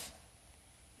himself.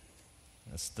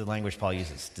 That's the language Paul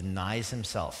uses. Denies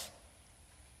himself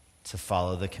to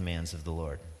follow the commands of the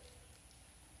Lord.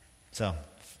 So,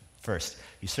 first,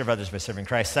 you serve others by serving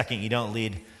Christ. Second, you don't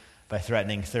lead by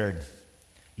threatening. Third,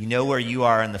 you know where you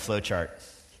are in the flow chart.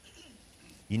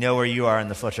 You know where you are in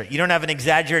the flow chart. You don't have an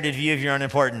exaggerated view of your own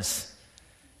importance.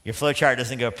 Your flow chart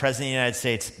doesn't go, President of the United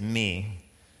States, me,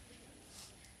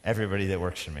 everybody that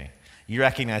works for me. You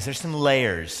recognize there's some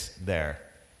layers there,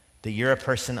 that you're a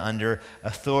person under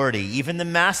authority. Even the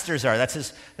masters are.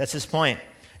 That's his point.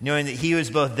 Knowing that he who is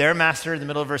both their master in the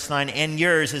middle of verse 9 and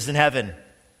yours is in heaven.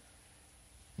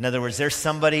 In other words, there's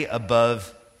somebody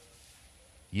above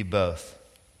you both.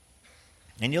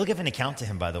 And you'll give an account to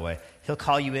him, by the way. He'll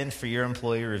call you in for your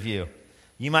employee review.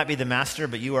 You might be the master,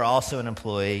 but you are also an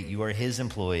employee. You are his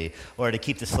employee. Or to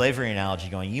keep the slavery analogy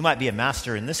going, you might be a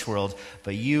master in this world,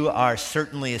 but you are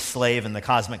certainly a slave in the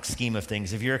cosmic scheme of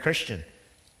things if you're a Christian.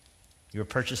 You were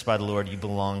purchased by the Lord. You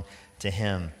belong to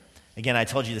him. Again, I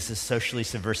told you this is socially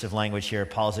subversive language here.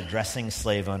 Paul's addressing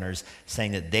slave owners,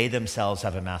 saying that they themselves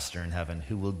have a master in heaven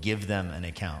who will give them an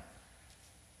account.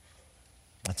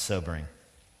 That's sobering.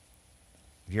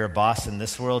 If you're a boss in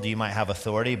this world, you might have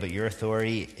authority, but your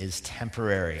authority is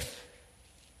temporary.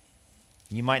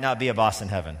 You might not be a boss in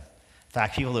heaven. In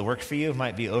fact, people that work for you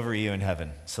might be over you in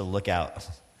heaven, so look out.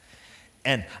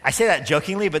 And I say that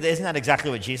jokingly, but isn't that exactly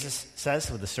what Jesus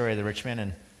says with the story of the rich man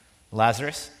and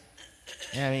Lazarus?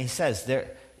 I mean, he says,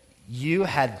 you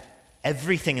had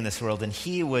everything in this world, and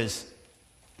he was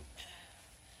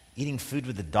eating food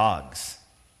with the dogs.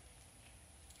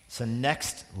 So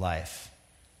next life,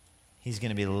 he's going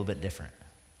to be a little bit different,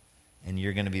 and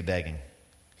you're going to be begging.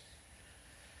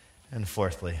 And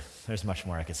fourthly, there's much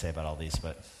more I could say about all these,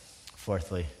 but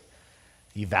fourthly,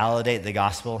 you validate the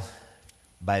gospel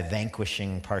by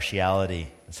vanquishing partiality.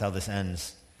 That's how this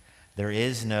ends. There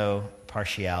is no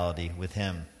partiality with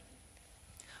him.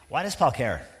 Why does Paul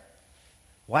care?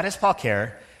 Why does Paul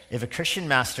care if a Christian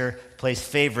master plays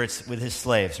favorites with his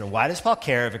slaves? Or why does Paul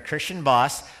care if a Christian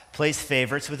boss plays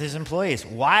favorites with his employees?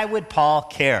 Why would Paul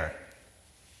care?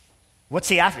 What's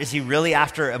he after? Is he really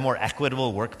after a more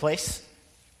equitable workplace?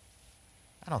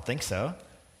 I don't think so.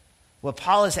 What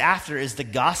Paul is after is the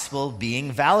gospel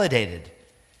being validated.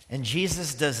 And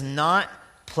Jesus does not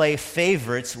play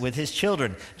favorites with his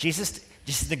children. Jesus,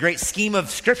 just in the great scheme of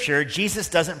Scripture, Jesus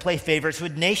doesn't play favorites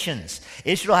with nations.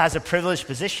 Israel has a privileged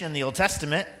position in the Old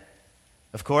Testament,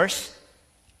 of course.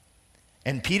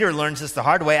 And Peter learns this the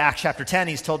hard way. Acts chapter 10,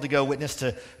 he's told to go witness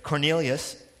to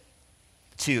Cornelius,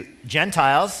 to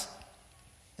Gentiles.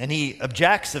 And he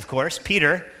objects, of course.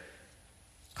 Peter,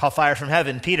 call fire from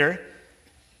heaven. Peter,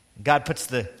 God puts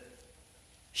the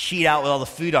sheet out with all the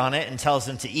food on it and tells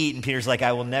him to eat. And Peter's like,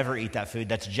 I will never eat that food.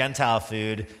 That's Gentile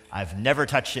food. I've never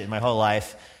touched it in my whole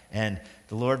life. And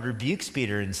the Lord rebukes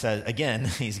Peter and says, again,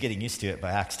 he's getting used to it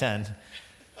by Acts 10.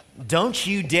 Don't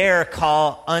you dare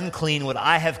call unclean what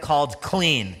I have called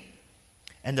clean.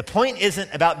 And the point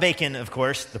isn't about bacon, of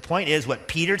course. The point is what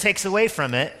Peter takes away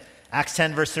from it. Acts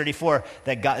 10, verse 34,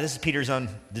 that God, this is Peter's own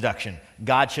deduction,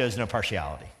 God shows no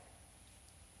partiality.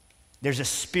 There's a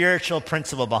spiritual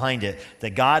principle behind it that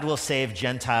God will save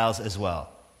Gentiles as well.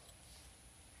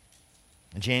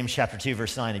 In James chapter 2,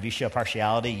 verse 9, if you show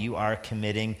partiality, you are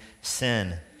committing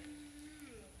sin.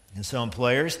 And so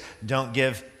employers, don't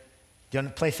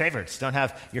play favorites. Don't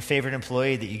have your favorite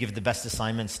employee that you give the best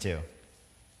assignments to,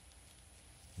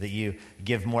 that you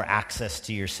give more access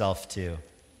to yourself to.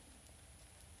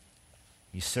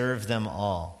 You serve them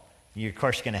all. You're, of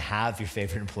course, going to have your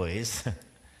favorite employees,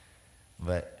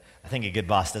 but I think a good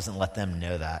boss doesn't let them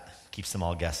know that. Keeps them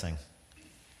all guessing.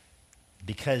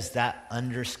 Because that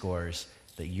underscores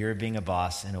that you're being a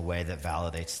boss in a way that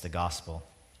validates the gospel.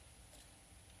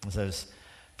 As I was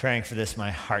praying for this,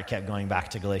 my heart kept going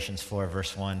back to Galatians 4,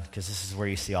 verse 1, because this is where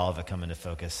you see all of it come into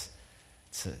focus.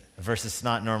 It's a verse that's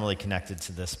not normally connected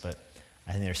to this, but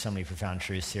I think there's so many profound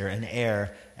truths here. An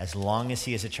heir, as long as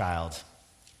he is a child,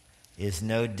 is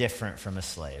no different from a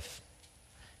slave,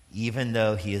 even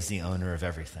though he is the owner of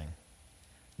everything.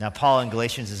 Now, Paul in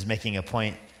Galatians is making a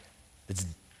point that's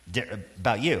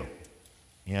about you.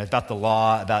 You know, it's about the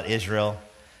law, about Israel,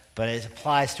 but it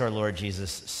applies to our Lord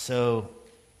Jesus so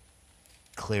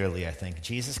clearly, I think.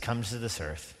 Jesus comes to this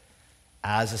earth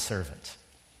as a servant.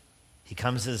 He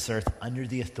comes to this earth under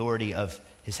the authority of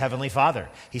his heavenly Father.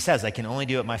 He says, I can only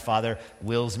do what my Father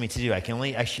wills me to do. I can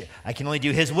only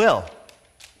do his will.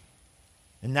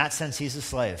 In that sense, he's a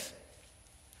slave.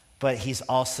 But he's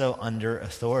also under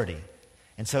authority.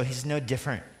 And so he's no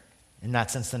different in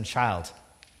that sense than a child.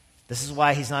 This is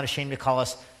why he's not ashamed to call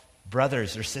us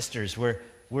brothers or sisters.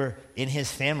 We're in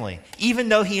his family, even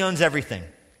though he owns everything.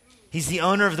 He's the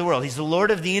owner of the world. He's the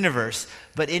Lord of the universe.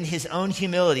 But in his own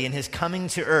humility, in his coming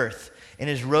to earth, in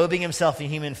his robing himself in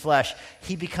human flesh,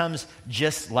 he becomes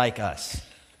just like us.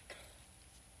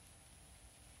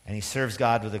 And he serves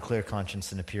God with a clear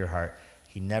conscience and a pure heart.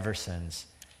 He never sins.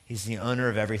 He's the owner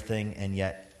of everything, and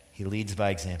yet he leads by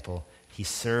example. He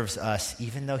serves us,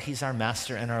 even though he's our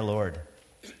master and our Lord.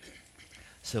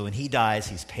 So when he dies,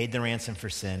 he's paid the ransom for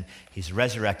sin. He's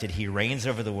resurrected. He reigns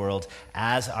over the world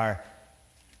as our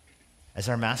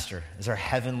master, as our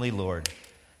heavenly Lord.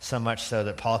 So much so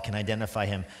that Paul can identify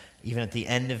him even at the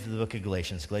end of the book of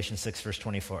Ephesians 6, verse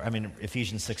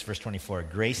 24.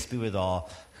 Grace be with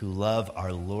all who love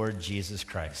our Lord Jesus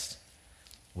Christ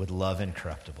with love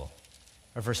incorruptible.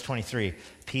 Or verse 23,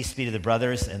 peace be to the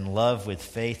brothers and love with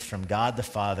faith from God the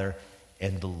Father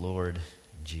and the Lord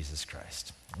Jesus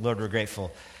Christ. Lord, we're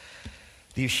grateful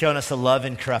that you've shown us a love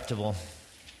incorruptible,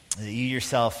 that you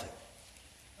yourself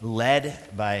led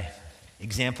by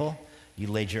example. You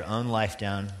laid your own life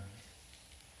down,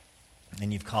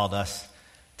 and you've called us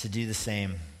to do the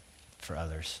same for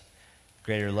others.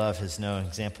 Greater love has no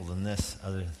example than this,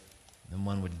 other than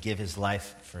one would give his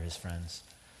life for his friends.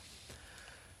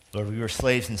 Lord, we were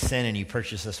slaves in sin, and you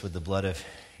purchased us with the blood of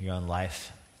your own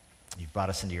life. You've brought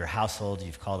us into your household.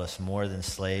 You've called us more than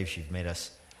slaves. You've made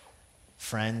us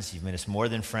friends. You've made us more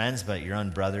than friends, but your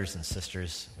own brothers and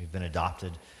sisters. We've been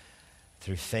adopted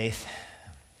through faith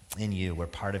in you. We're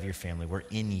part of your family. We're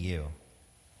in you.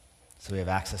 So we have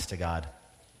access to God,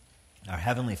 our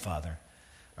heavenly Father,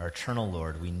 our eternal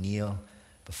Lord. We kneel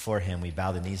before him. We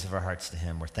bow the knees of our hearts to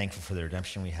him. We're thankful for the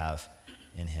redemption we have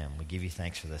in him. We give you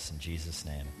thanks for this in Jesus'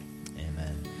 name.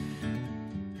 Amen.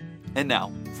 And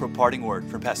now, for a parting word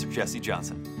from Pastor Jesse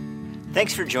Johnson.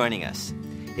 Thanks for joining us.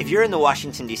 If you're in the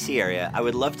Washington, D.C. area, I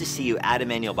would love to see you at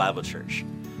Emmanuel Bible Church.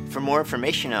 For more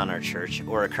information on our church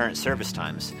or our current service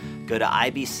times, go to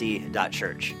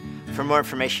ibc.church. For more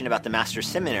information about the Master's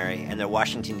Seminary and their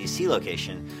Washington, D.C.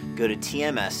 location, go to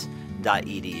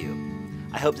tms.edu.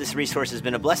 I hope this resource has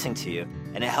been a blessing to you,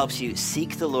 and it helps you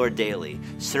seek the Lord daily,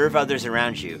 serve others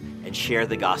around you, and share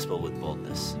the gospel with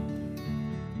boldness.